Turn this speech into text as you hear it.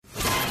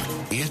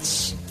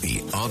It's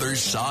The Other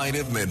Side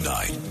of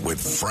Midnight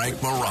with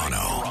Frank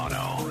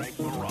Morano.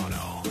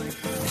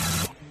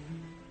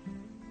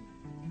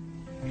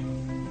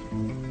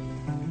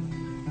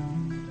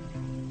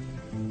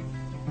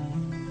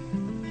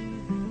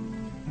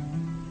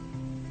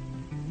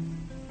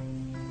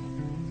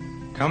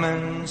 Come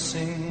and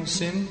sing a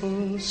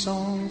simple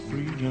song of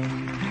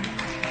freedom.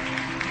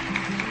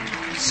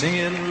 Sing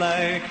it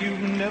like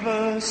you've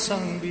never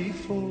sung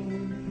before.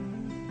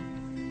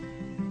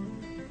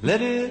 Let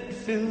it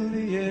fill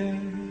the air,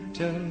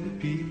 tell the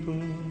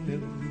people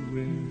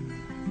everywhere.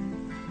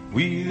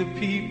 We the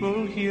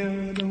people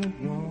here don't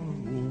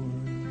want war.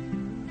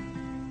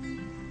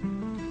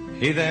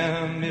 Hey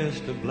there,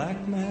 Mr.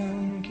 Black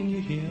Man, can you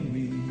hear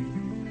me?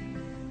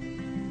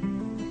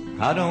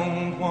 I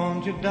don't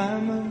want your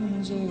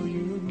diamonds or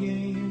your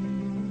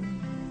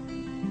game.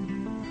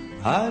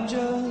 I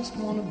just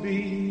want to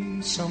be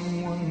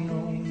someone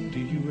known to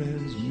you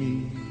as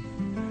me.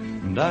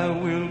 And I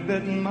will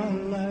bet my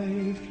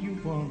life you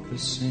want the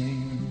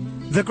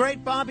same. The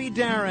great Bobby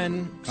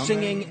Darin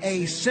singing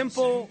a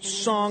simple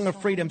song of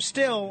freedom.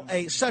 Still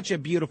such a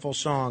beautiful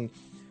song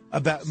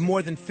about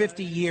more than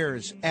 50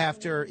 years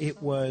after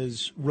it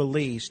was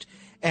released.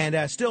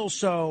 And still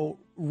so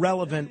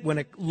relevant when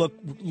it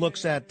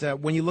looks at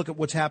when you look at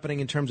what's happening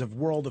in terms of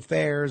world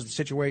affairs, the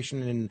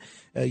situation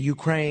in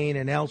Ukraine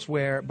and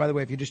elsewhere. By the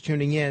way, if you're just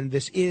tuning in,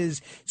 this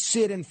is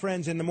Sid and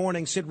Friends in the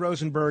Morning. Sid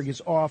Rosenberg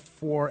is off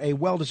for a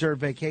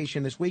well-deserved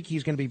vacation this week.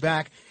 He's going to be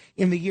back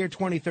in the year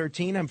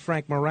 2013. I'm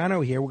Frank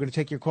Morano here. We're going to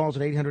take your calls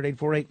at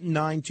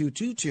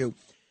 800-848-9222.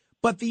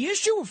 But the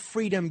issue of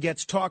freedom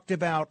gets talked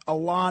about a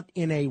lot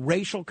in a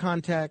racial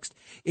context.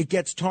 It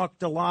gets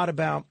talked a lot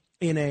about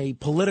in a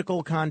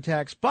political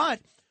context, but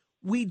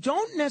we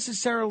don't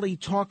necessarily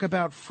talk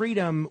about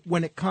freedom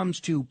when it comes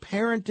to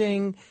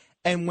parenting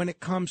and when it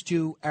comes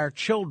to our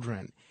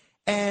children.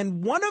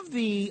 And one of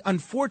the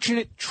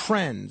unfortunate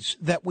trends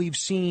that we've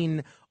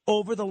seen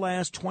over the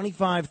last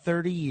 25,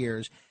 30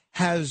 years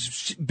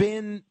has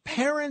been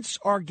parents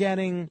are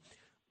getting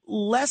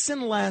less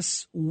and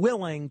less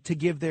willing to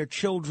give their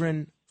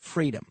children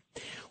freedom.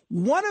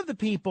 One of the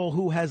people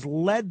who has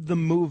led the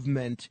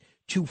movement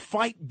to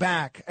fight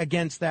back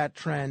against that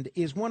trend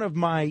is one of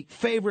my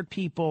favorite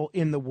people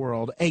in the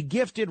world, a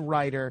gifted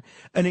writer,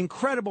 an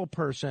incredible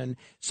person,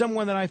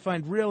 someone that I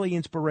find really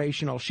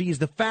inspirational. She's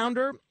the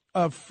founder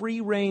of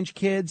Free Range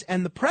Kids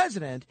and the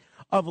president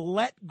of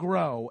Let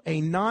Grow, a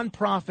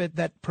nonprofit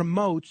that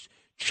promotes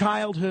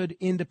childhood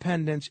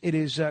independence. It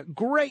is a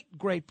great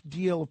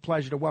deal of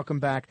pleasure to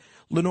welcome back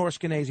Lenore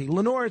Skenazy.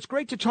 Lenore, it's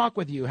great to talk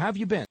with you. How have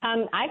you been?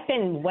 I've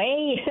been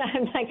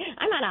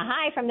I'm on a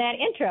high from that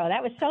intro.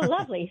 That was so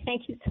lovely.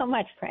 Thank you so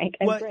much, Frank.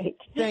 Great.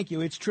 Thank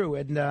you. It's true.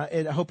 And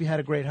I hope you had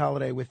a great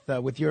holiday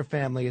with your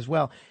family as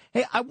well.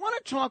 Hey, I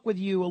want to talk with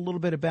you a little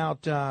bit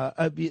about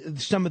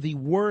some of the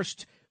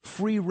worst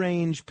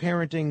free-range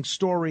parenting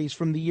stories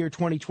from the year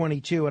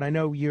 2022. And I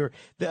know you're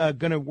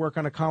going to work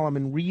on a column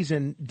in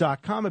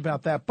Reason.com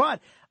about that. But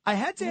I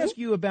had to ask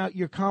you about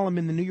your column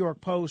in the New York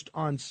Post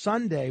on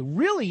Sunday.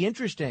 Really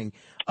interesting.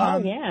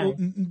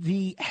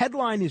 The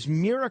headline is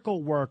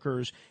Miracle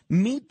Workers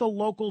Meet the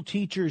Local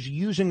Teachers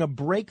Using a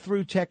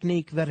Breakthrough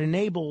Technique That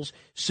Enables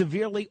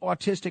Severely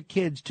Autistic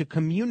Kids to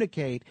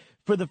Communicate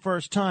for the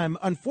first time.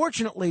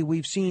 Unfortunately,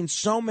 we've seen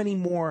so many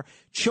more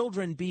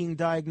children being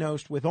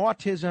diagnosed with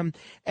autism,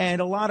 and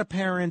a lot of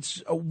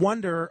parents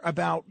wonder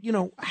about,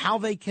 how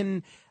they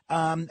can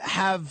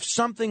have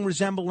something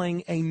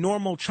resembling a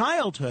normal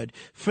childhood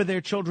for their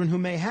children who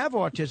may have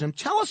autism.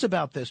 Tell us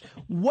about this.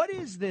 What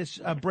is this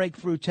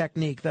breakthrough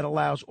technique that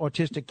allows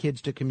autistic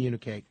kids to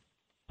communicate?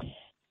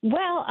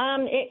 Well,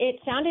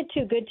 it sounded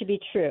too good to be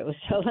true.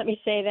 So let me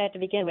say that to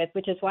begin with,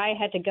 which is why I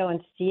had to go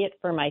and see it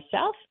for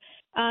myself.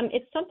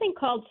 It's something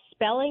called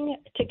spelling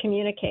to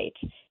communicate.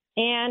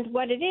 And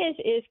what it is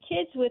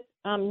kids with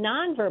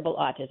nonverbal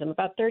autism,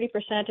 about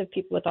 30% of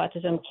people with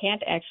autism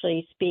can't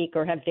actually speak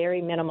or have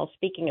very minimal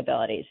speaking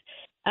abilities.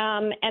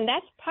 And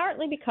that's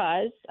partly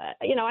because,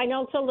 I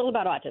know so little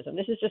about autism.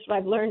 This is just what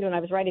I've learned when I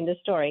was writing this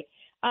story.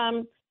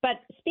 But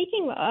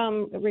speaking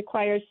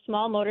requires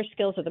small motor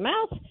skills of the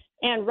mouth,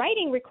 and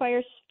writing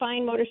requires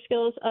fine motor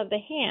skills of the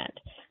hand.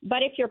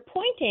 But if you're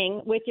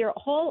pointing with your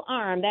whole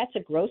arm, that's a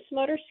gross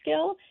motor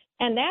skill.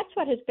 And that's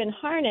what has been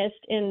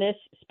harnessed in this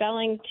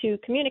spelling to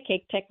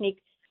communicate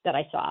technique that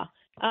I saw.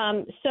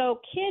 So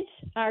kids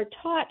are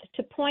taught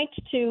to point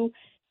to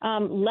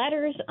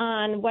letters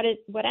on what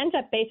ends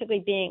up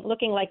basically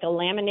looking like a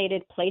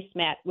laminated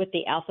placemat with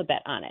the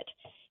alphabet on it.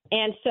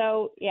 And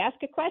so you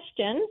ask a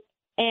question,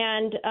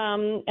 and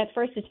at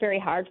first it's very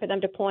hard for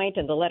them to point,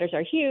 and the letters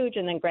are huge,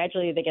 and then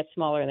gradually they get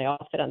smaller and they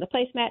all fit on the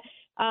placemat.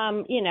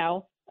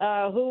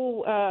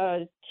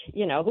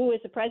 Who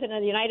is the president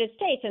of the United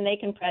States? And they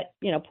can,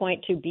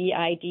 point to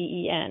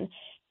Biden.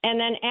 And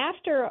then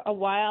after a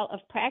while of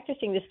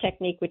practicing this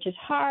technique, which is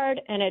hard,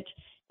 and I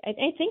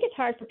think it's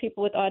hard for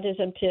people with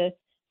autism to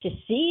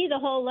see the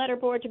whole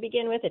letterboard to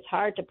begin with. It's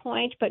hard to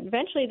point, but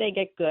eventually they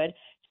get good.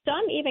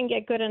 some even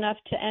get good enough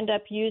to end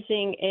up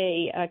using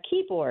a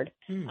keyboard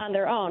on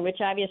their own,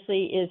 which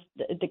obviously is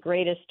the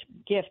greatest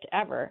gift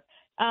ever.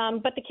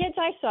 But the kids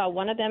I saw,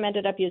 one of them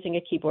ended up using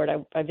a keyboard.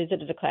 I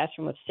visited a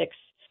classroom with 6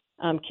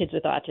 kids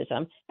with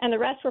autism, and the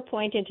rest were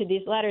pointing to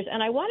these letters.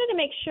 And I wanted to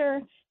make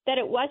sure that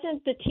it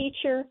wasn't the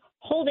teacher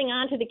holding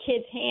on to the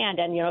kid's hand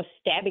and,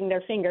 stabbing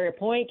their finger,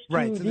 point to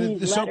right, these the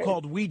letters.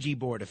 so-called Ouija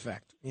board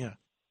effect. Yeah.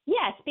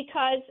 Yes,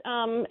 because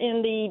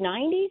in the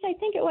 90s, I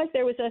think it was,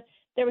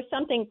 there was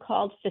something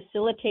called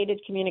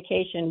facilitated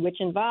communication, which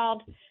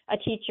involved a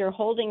teacher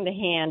holding the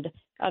hand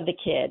of the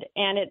kid,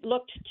 and it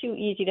looked too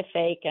easy to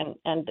fake,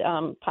 and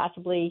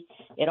possibly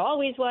it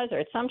always was, or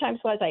it sometimes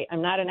was.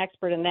 I'm not an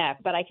expert in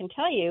that, but I can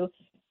tell you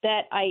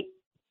that I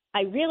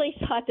really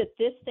thought that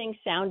this thing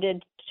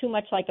sounded too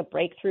much like a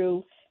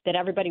breakthrough that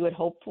everybody would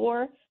hope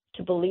for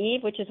to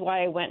believe, which is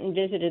why I went and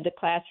visited the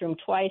classroom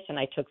twice, and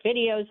I took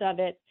videos of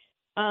it,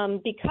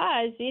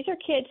 because these are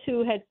kids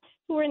who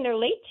were in their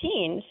late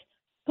teens,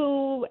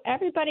 who their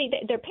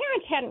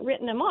parents hadn't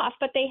written them off,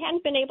 but they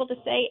hadn't been able to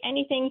say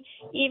anything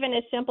even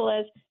as simple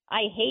as,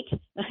 I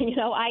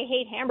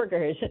hate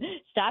hamburgers,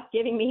 stop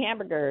giving me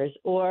hamburgers,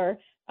 or,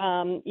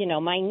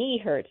 my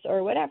knee hurts,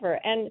 or whatever.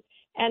 And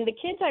the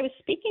kids I was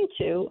speaking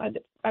to,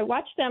 I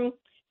watched them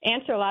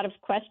answer a lot of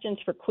questions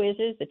for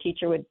quizzes. The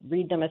teacher would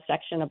read them a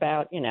section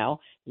about,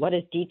 what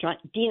is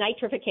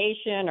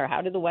denitrification, or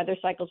how do the weather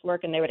cycles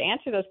work, and they would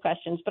answer those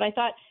questions. But I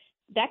thought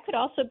that could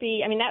also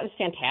be, that was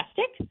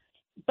fantastic,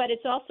 but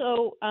it's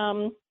also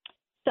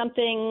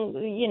something,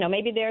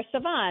 maybe they're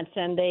savants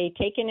and they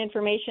take in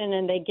information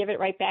and they give it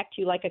right back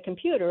to you like a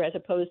computer as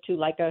opposed to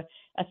like a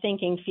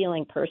thinking,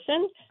 feeling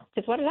person,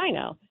 because what did I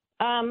know?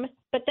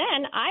 But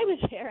then I was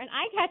there and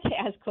I got to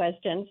ask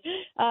questions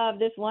of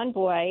this one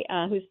boy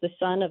who's the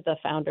son of the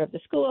founder of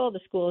the school. The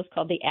school is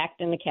called the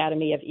Acton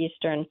Academy of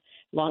Eastern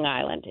Long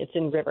Island. It's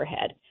in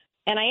Riverhead.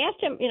 And I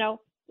asked him,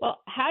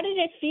 well, how did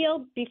it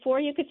feel before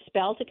you could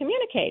spell to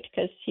communicate?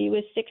 Because he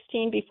was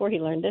 16 before he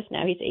learned this.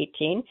 Now he's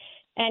 18.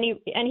 And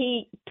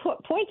he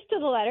points to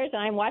the letters,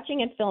 and I'm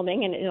watching and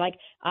filming, and like,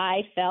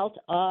 I felt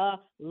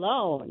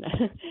alone,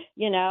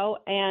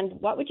 And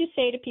what would you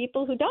say to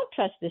people who don't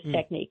trust this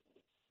technique?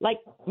 Like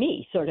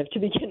me, sort of, to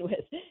begin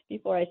with,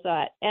 before I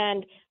saw it.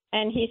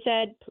 And he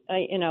said,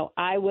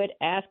 I would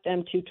ask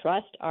them to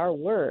trust our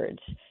words.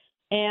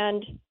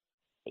 And,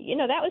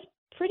 that was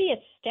pretty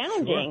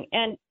astounding.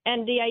 Sure.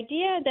 And the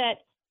idea that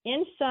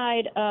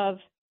inside of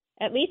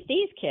at least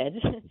these kids,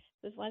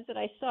 the ones that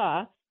I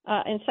saw,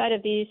 inside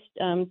of these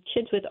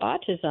kids with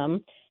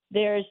autism,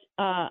 there's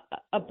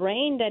a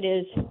brain that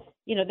is,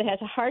 that has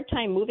a hard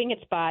time moving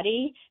its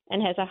body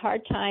and has a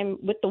hard time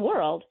with the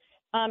world,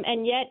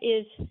 and yet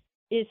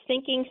is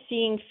thinking,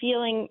 seeing,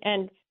 feeling,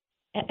 and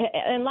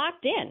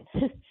locked in.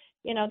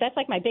 That's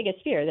like my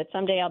biggest fear, that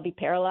someday I'll be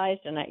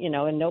paralyzed and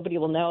and nobody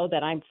will know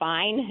that I'm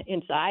fine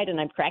inside and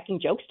I'm cracking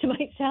jokes to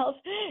myself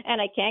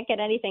and I can't get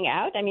anything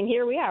out. I mean,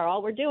 here we are.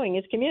 All we're doing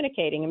is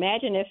communicating.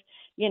 Imagine if,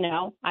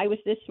 I was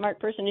this smart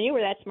person and you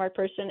were that smart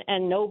person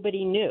and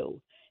nobody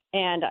knew.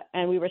 And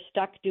we were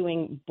stuck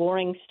doing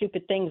boring,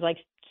 stupid things like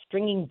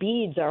stringing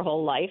beads our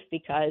whole life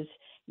because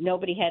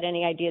nobody had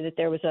any idea that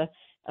there was a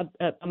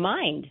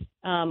mind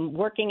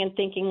working and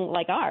thinking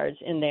like ours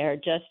in there,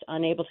 just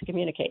unable to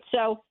communicate.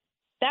 So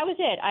that was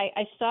it.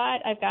 I saw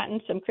it. I've gotten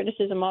some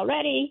criticism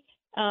already.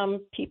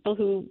 People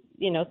who,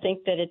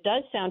 think that it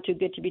does sound too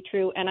good to be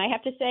true. And I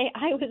have to say,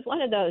 I was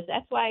one of those.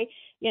 That's why,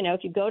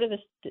 if you go to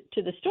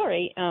the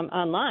story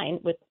online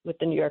with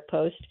the New York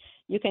Post,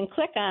 you can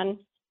click on,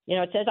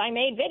 it says I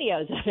made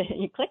videos of it.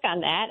 You click on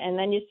that, and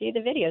then you see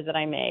the videos that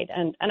I made.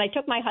 And I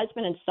took my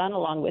husband and son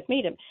along with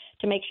me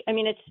to make sure. I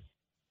mean,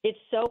 it's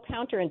so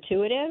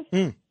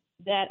counterintuitive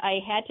that I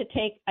had to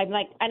take.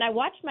 And I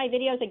watched my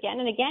videos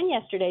again and again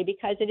yesterday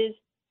because it is.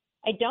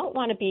 I don't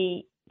want to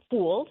be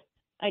fooled.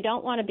 I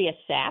don't want to be a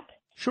sap.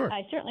 Sure.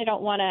 I certainly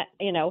don't want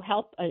to,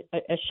 help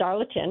a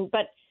charlatan.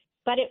 But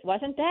it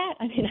wasn't that.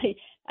 I mean,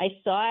 I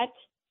saw it.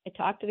 I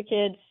talked to the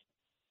kids.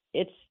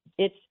 It's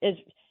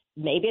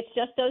maybe it's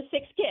just those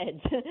 6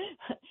 kids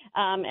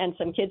and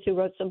some kids who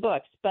wrote some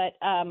books. But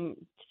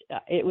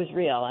it was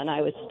real, and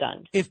I was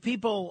stunned. If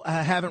people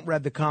haven't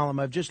read the column,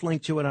 I've just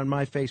linked to it on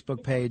my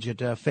Facebook page at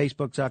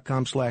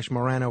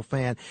facebook.com/Morano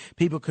fan.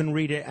 People can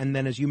read it, and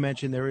then, as you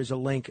mentioned, there is a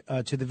link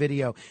to the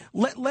video.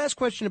 Last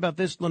question about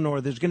this,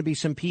 Lenore. There's going to be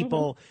some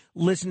people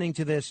listening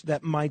to this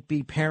that might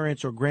be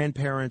parents or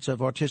grandparents of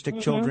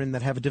autistic children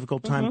that have a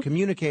difficult time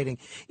communicating.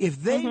 If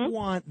they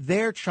want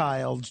their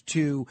child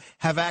to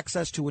have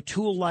access to a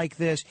tool like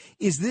this,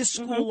 is this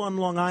school on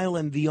Long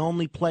Island the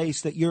only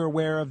place that you're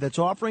aware of that's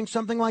offering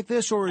something like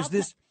this, or is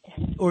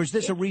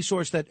this a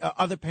resource that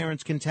other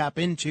parents can tap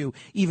into,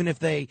 even if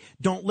they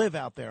don't live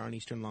out there on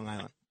Eastern Long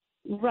Island?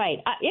 Right.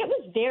 It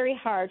was very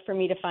hard for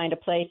me to find a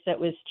place that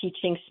was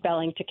teaching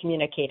spelling to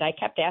communicate. I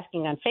kept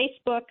asking on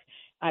Facebook.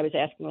 I was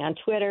asking on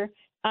Twitter.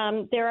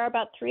 There are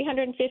about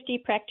 350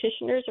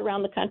 practitioners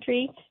around the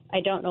country.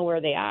 I don't know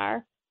where they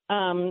are.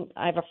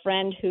 I have a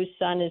friend whose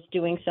son is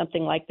doing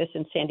something like this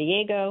in San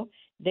Diego.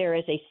 There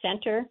is a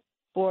center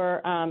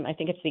for, I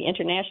think it's the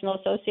International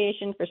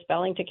Association for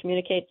Spelling to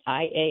Communicate,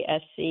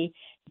 IASC,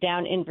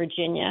 down in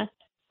Virginia.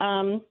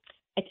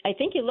 I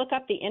think you look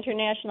up the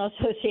International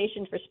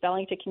Association for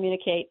Spelling to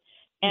Communicate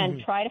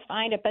and try to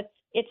find it, but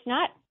it's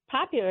not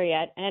popular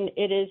yet, and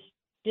it is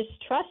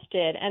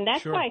distrusted, and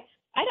that's why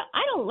I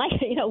don't like,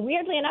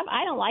 weirdly enough,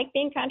 I don't like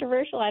being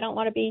controversial. I don't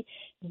want to be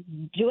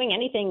doing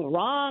anything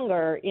wrong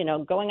or,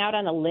 going out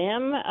on a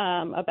limb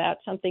about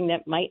something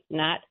that might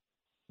not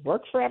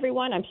work for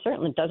everyone. I'm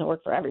certain it doesn't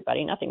work for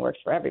everybody. Nothing works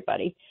for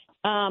everybody.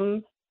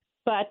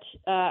 But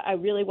I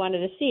really wanted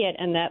to see it,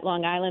 and that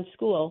Long Island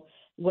school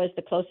was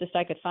the closest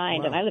I could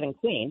find, and I live in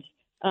Queens.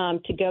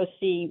 To go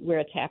see where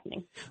it's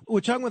happening.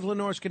 We're talking with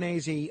Lenore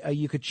Skenazy.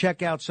 You could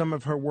check out some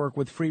of her work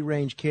with Free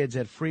Range Kids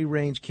at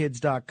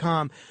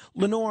freerangekids.com.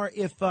 Lenore,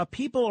 if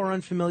people are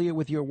unfamiliar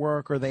with your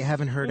work or they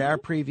haven't heard our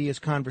previous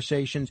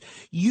conversations,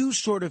 you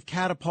sort of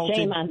catapulted.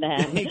 Shame on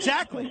them.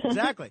 Exactly.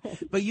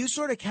 But you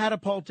sort of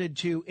catapulted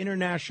to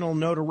international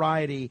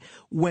notoriety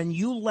when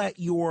you let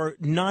your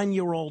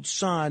 9-year-old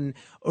son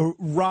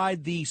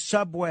ride the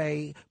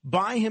subway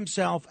by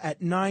himself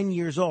at 9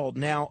 years old.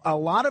 Now, a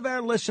lot of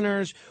our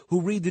listeners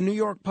who read the New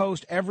York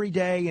Post every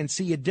day and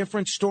see a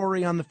different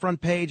story on the front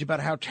page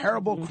about how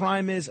terrible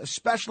crime is,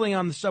 especially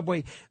on the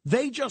subway,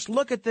 they just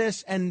look at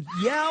this and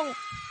yell.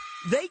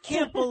 They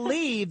can't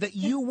believe that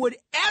you would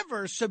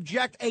ever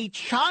subject a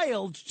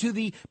child to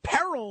the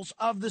perils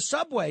of the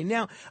subway.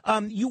 Now,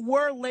 you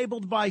were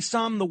labeled by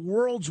some the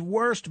world's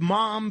worst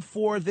mom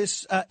for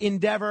this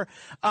endeavor.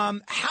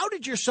 How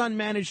did your son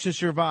manage to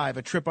survive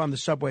a trip on the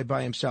subway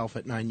by himself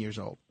at 9 years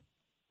old?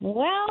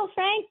 Well,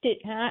 Frank,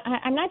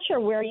 I'm not sure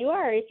where you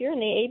are. If you're in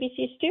the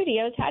ABC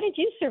studios, how did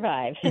you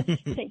survive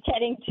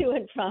getting to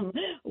and from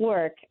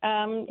work?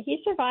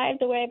 He survived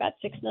the way about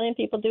 6 million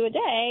people do a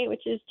day,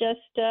 which is just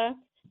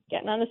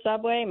getting on the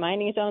subway,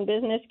 minding his own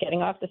business,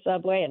 getting off the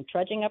subway, and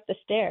trudging up the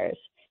stairs.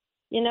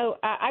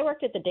 I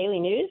worked at the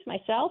Daily News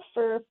myself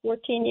for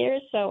 14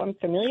 years, so I'm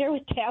familiar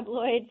with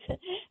tabloids.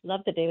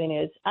 Love the Daily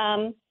News.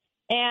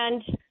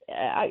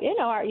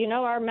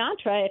 Our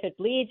mantra, if it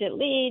bleeds, it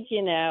leads,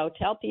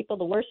 tell people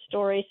the worst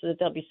stories so that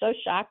they'll be so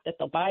shocked that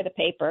they'll buy the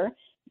paper.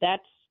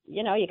 That's,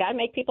 you got to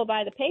make people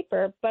buy the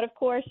paper. But, of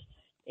course,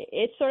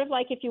 it's sort of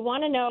like if you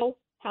want to know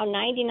how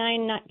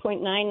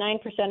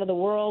 99.99% of the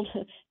world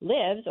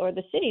lives or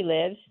the city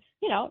lives,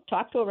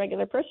 talk to a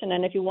regular person.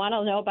 And if you want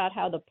to know about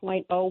how the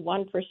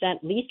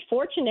 0.01% least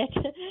fortunate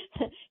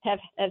have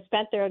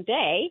spent their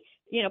day,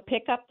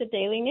 pick up the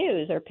Daily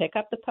News or pick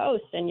up the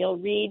Post, and you'll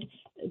read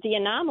the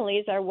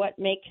anomalies are what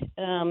make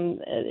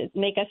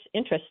us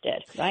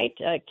interested, right?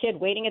 A kid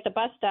waiting at the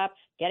bus stop,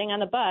 getting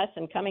on the bus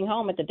and coming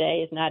home at the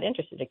day is not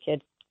interested. A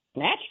kid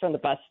snatched from the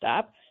bus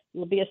stop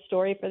will be a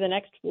story for the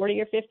next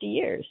 40 or 50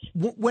 years.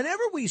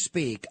 Whenever we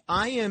speak,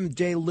 I am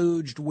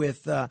deluged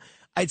with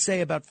I'd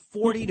say about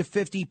 40 to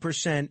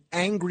 50%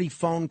 angry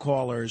phone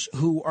callers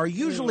who are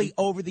usually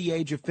over the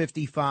age of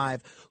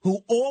 55, who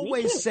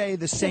always say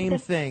the same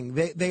thing.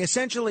 They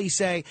essentially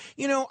say,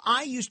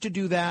 I used to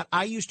do that.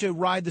 I used to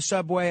ride the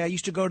subway. I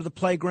used to go to the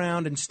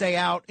playground and stay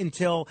out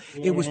until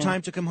it was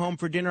time to come home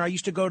for dinner. I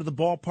used to go to the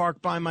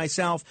ballpark by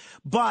myself.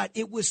 But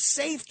it was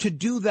safe to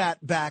do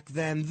that back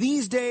then.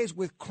 These days,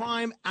 with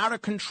crime out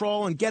of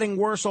control and getting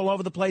worse all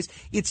over the place,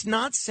 it's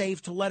not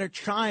safe to let a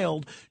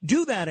child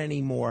do that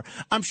anymore.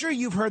 I'm sure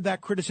you've heard that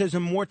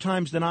criticism more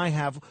times than I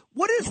have.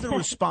 What is the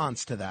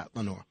response to that,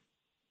 Lenore?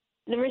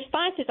 The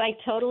response is I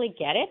totally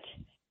get it.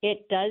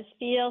 It does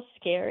feel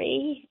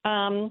scary.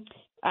 I'm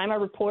a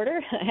reporter,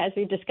 as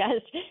we've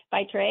discussed,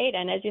 by trade.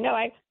 And as you know,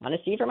 I want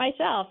to see for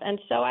myself. And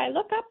so I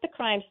look up the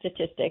crime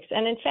statistics.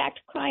 And in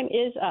fact, crime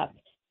is up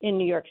in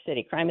New York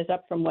City. Crime is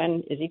up from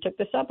when Izzy took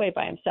the subway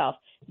by himself.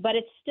 But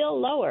it's still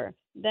lower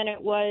than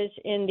it was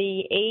in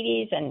the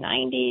 80s and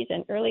 90s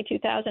and early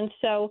 2000s.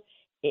 So,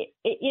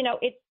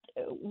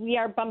 we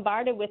are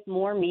bombarded with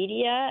more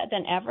media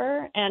than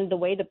ever. And the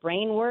way the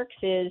brain works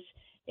is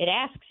it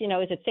asks,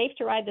 is it safe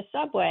to ride the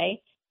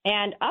subway?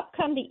 And up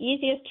come the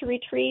easiest to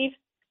retrieve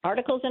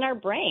articles in our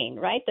brain,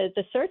 right?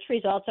 The search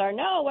results are,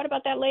 no, what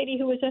about that lady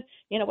who was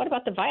what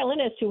about the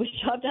violinist who was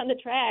shoved on the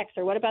tracks?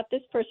 Or what about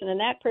this person and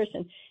that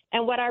person?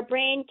 And what our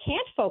brain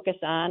can't focus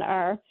on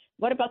are,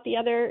 what about the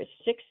other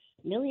 6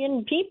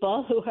 million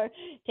people who are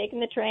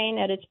taking the train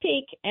at its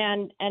peak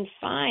and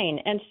fine?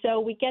 And so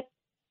we get,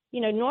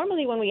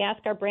 normally when we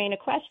ask our brain a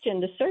question,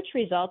 the search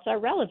results are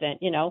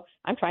relevant.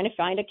 I'm trying to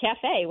find a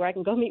cafe where I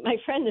can go meet my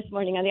friend this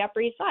morning on the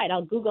Upper East Side.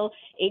 I'll Google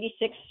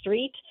 86th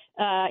Street,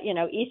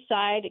 East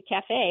Side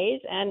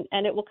cafes,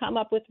 and it will come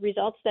up with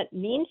results that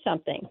mean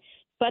something.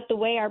 But the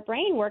way our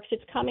brain works,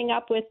 it's coming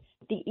up with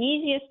the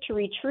easiest to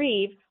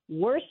retrieve,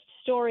 worst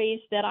stories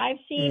that I've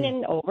seen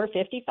in over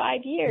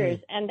 55 years.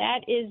 And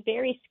that is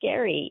very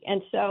scary.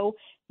 And so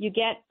you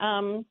get,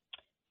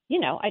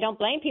 I don't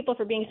blame people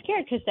for being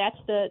scared because that's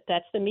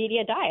the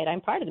media diet.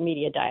 I'm part of the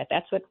media diet.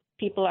 That's what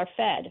people are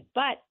fed.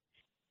 But,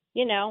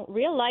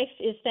 real life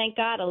is, thank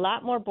God, a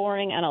lot more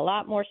boring and a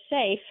lot more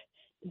safe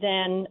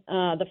than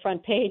the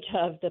front page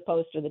of the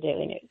Post or the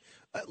Daily News.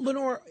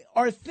 Lenore,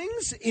 are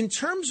things in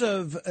terms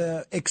of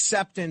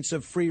acceptance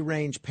of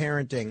free-range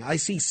parenting? I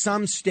see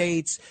some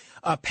states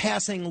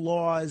passing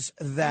laws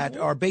that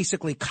are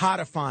basically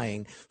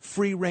codifying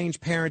free-range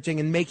parenting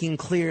and making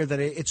clear that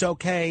it's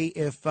okay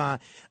if a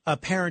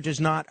parent is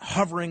not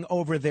hovering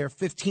over their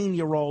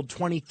 15-year-old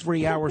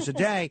 23 hours a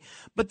day.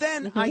 But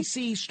then I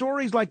see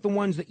stories like the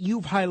ones that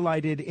you've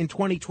highlighted in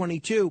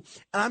 2022,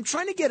 and I'm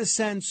trying to get a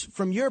sense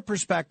from your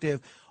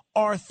perspective,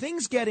 are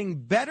things getting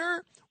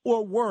better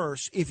or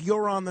worse if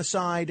you're on the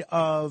side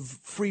of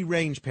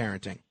free-range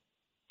parenting?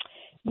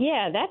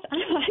 Yeah,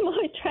 I'm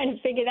always trying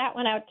to figure that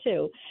one out,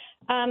 too.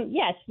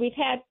 Yes, we've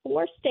had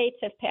 4 states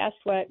have passed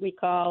what we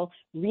call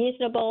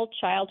reasonable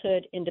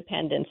childhood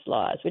independence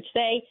laws, which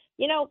say,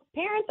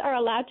 parents are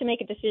allowed to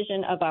make a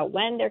decision about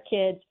when their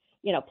kids,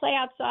 play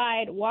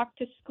outside, walk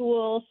to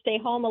school, stay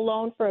home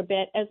alone for a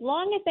bit, as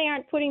long as they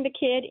aren't putting the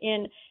kid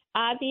in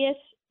obvious,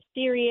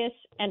 serious,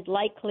 and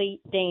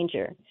likely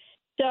danger.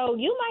 So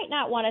you might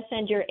not want to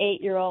send your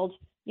 8-year-old,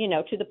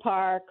 to the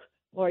park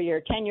or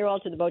your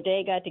 10-year-old to the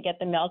bodega to get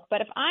the milk.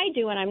 But if I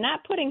do and I'm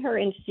not putting her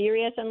in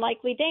serious and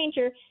likely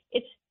danger,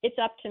 it's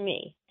up to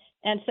me.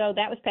 And so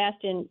that was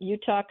passed in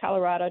Utah,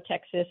 Colorado,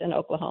 Texas, and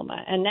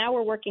Oklahoma. And now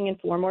we're working in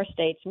 4 more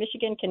states,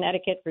 Michigan,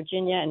 Connecticut,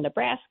 Virginia, and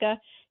Nebraska,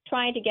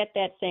 trying to get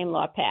that same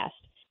law passed.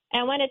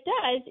 And when it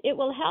does, it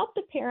will help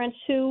the parents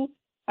who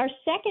are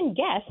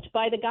second-guessed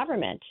by the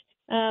government.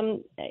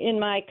 In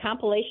my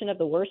compilation of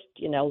the worst,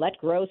 let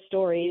grow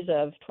stories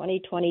of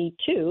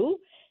 2022,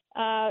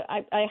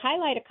 I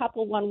highlight a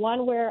couple.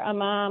 One where a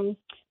mom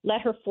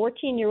let her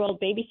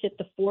 14-year-old babysit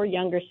the 4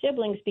 younger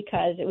siblings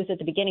because it was at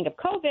the beginning of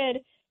COVID,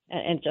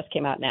 and it just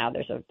came out now.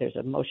 There's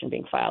a motion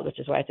being filed, which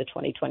is why it's a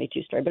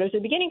 2022 story. But it was the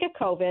beginning of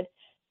COVID,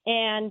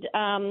 and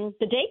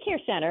the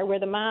daycare center where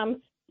the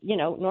mom,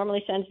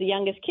 normally sends the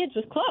youngest kids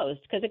was closed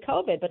because of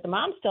COVID, but the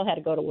mom still had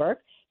to go to work.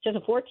 She has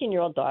a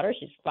 14-year-old daughter.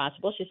 She's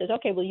responsible. She says,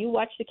 okay, will you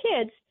watch the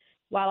kids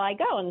while I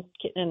go?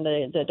 And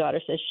the daughter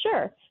says,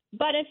 sure.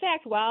 But in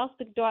fact, while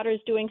the daughter is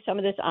doing some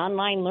of this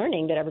online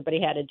learning that everybody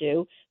had to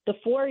do, the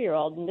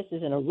 4-year-old, and this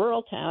is in a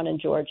rural town in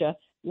Georgia,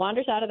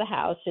 wanders out of the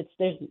house.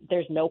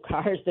 There's no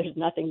cars. There's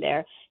nothing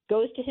there.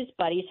 Goes to his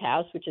buddy's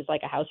house, which is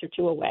like a house or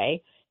 2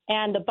 away.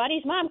 And the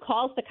buddy's mom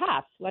calls the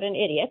cops. What an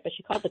idiot. But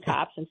she called the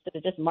cops instead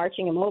of just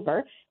marching him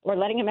over or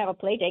letting him have a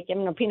play date,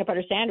 giving him a peanut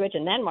butter sandwich,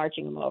 and then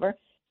marching him over.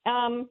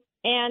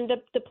 And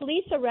the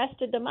police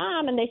arrested the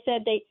mom, and they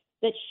said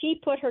that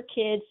she put her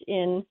kids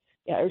in,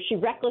 or she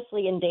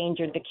recklessly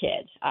endangered the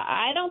kids.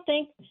 I don't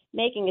think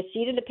making a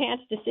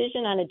seat-of-the-pants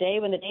decision on a day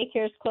when the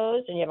daycare is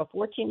closed and you have a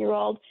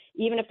 14-year-old,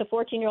 even if the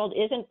 14-year-old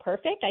isn't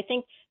perfect, I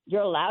think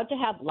you're allowed to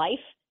have life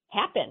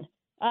happen.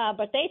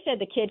 But they said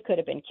the kid could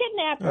have been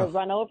kidnapped or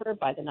run over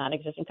by the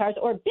non-existent cars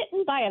or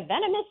bitten by a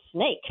venomous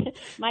snake,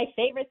 my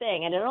favorite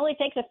thing. And it only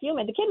takes a few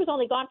minutes. The kid was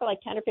only gone for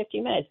like 10 or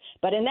 15 minutes.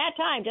 But in that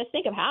time, just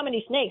think of how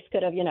many snakes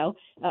could have,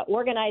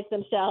 organized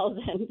themselves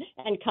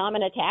and come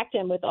and attacked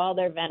him with all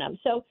their venom.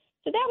 So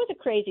that was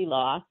a crazy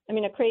law. I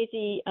mean, a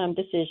crazy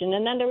decision.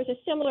 And then there was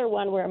a similar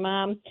one where a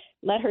mom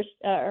let her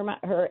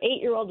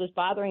 8-year-old was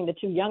bothering the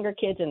 2 younger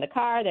kids in the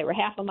car. They were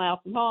half a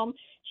mile from home.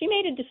 She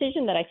made a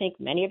decision that I think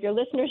many of your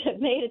listeners have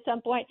made at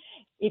some point.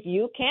 If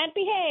you can't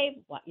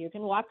behave, you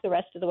can walk the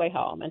rest of the way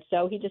home. And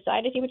so he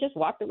decided he would just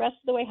walk the rest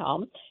of the way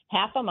home,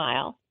 half a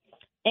mile.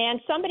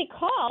 And somebody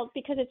called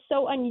because it's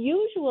so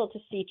unusual to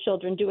see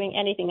children doing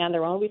anything on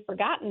their own. We've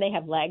forgotten they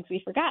have legs.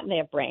 We've forgotten they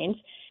have brains.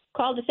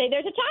 Called to say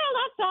there's a child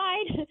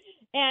outside.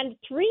 And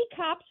 3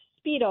 cops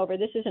speed over.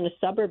 This is in a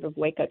suburb of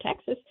Waco,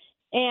 Texas.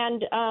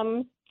 And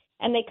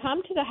they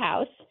come to the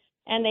house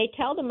and they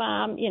tell the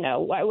mom,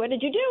 what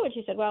did you do? And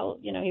she said, well,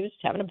 he was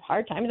having a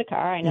hard time in the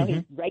car. I know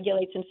he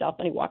regulates himself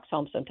when he walks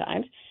home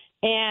sometimes.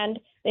 And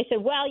they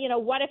said, well,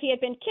 what if he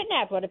had been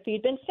kidnapped? What if he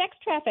had been sex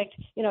trafficked?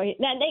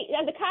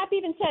 And the cop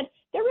even said,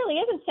 there really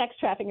isn't sex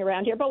trafficking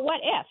around here, but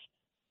what if?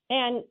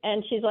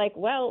 And she's like,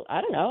 well,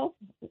 I don't know.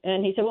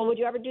 And he said, well, would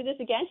you ever do this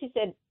again? She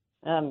said,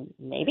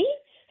 maybe.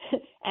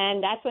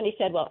 And that's when he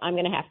said, well, I'm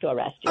going to have to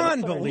arrest you.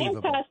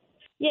 Unbelievable.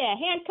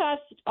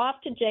 Handcuffs, off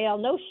to jail,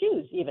 no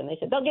shoes even. They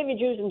said, they'll give you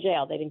shoes in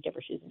jail. They didn't give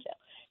her shoes in jail.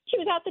 She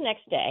was out the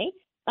next day,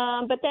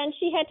 but then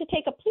she had to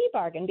take a plea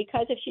bargain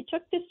because if she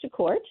took this to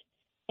court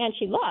and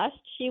she lost,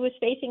 she was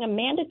facing a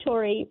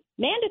mandatory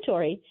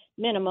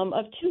minimum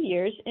of 2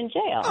 years in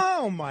jail.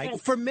 Oh, my.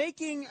 For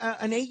making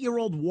an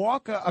 8-year-old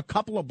walk a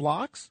couple of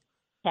blocks?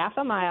 Half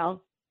a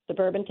mile,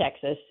 suburban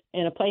Texas,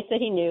 in a place that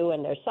he knew,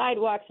 and there's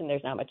sidewalks and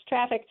there's not much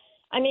traffic.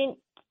 I mean,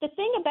 the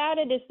thing about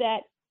it is that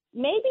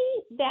maybe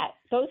that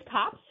those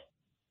cops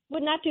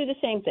would not do the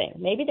same thing.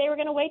 Maybe they were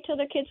going to wait till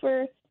their kids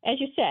were, as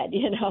you said,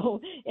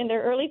 in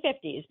their early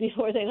 50s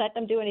before they let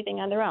them do anything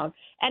on their own.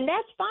 And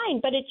that's fine,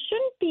 but it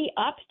shouldn't be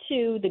up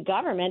to the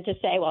government to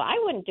say, well, I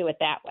wouldn't do it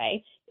that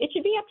way. It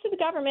should be up to the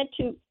government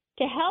to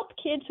help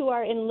kids who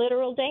are in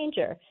literal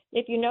danger.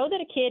 If you know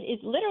that a kid is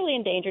literally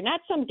in danger, not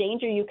some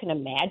danger you can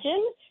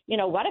imagine,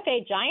 what if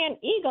a giant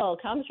eagle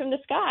comes from the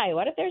sky?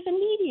 What if there's a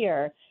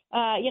meteor?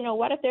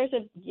 What if there's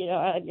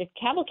a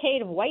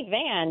cavalcade of white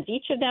vans,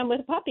 each of them with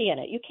a puppy in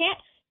it? You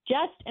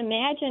just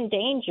imagine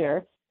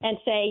danger and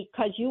say,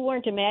 because you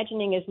weren't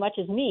imagining as much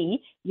as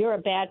me, you're a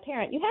bad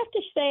parent. You have to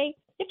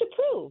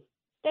prove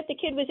that the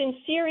kid was in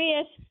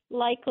serious,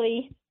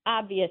 likely,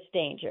 obvious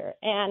danger.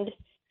 And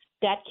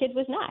that kid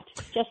was not,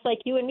 just like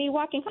you and me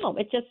walking home.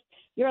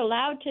 You're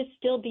allowed to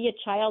still be a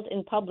child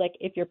in public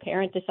if your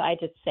parent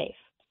decides it's safe.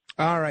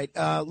 All right,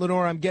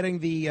 Lenore, I'm getting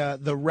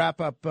the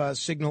wrap-up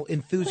signal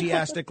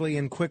enthusiastically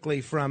and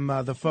quickly from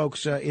the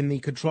folks in the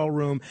control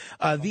room.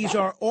 These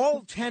are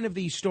all 10 of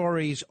these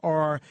stories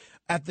are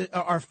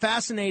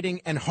fascinating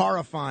and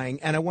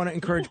horrifying, and I want to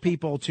encourage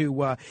people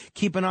to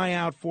keep an eye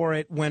out for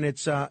it when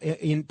it's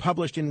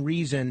published in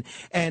Reason,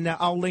 and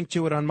I'll link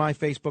to it on my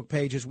Facebook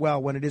page as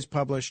well when it is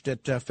published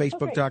at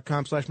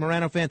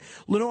facebook.com/MoranoFan.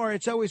 Lenore,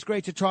 it's always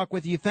great to talk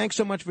with you. Thanks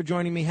so much for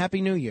joining me.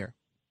 Happy New Year.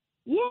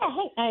 Yeah,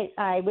 hey,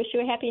 I wish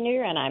you a Happy New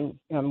Year, and I'm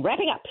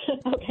wrapping up.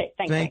 Okay,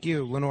 thanks. Thank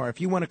you, Lenore. If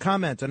you want to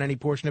comment on any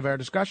portion of our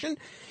discussion,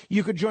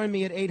 you could join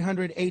me at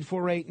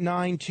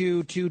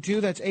 800-848-9222.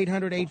 That's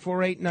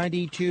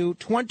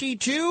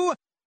 800-848-9222.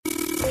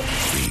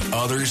 The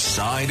Other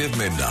Side of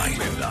Midnight.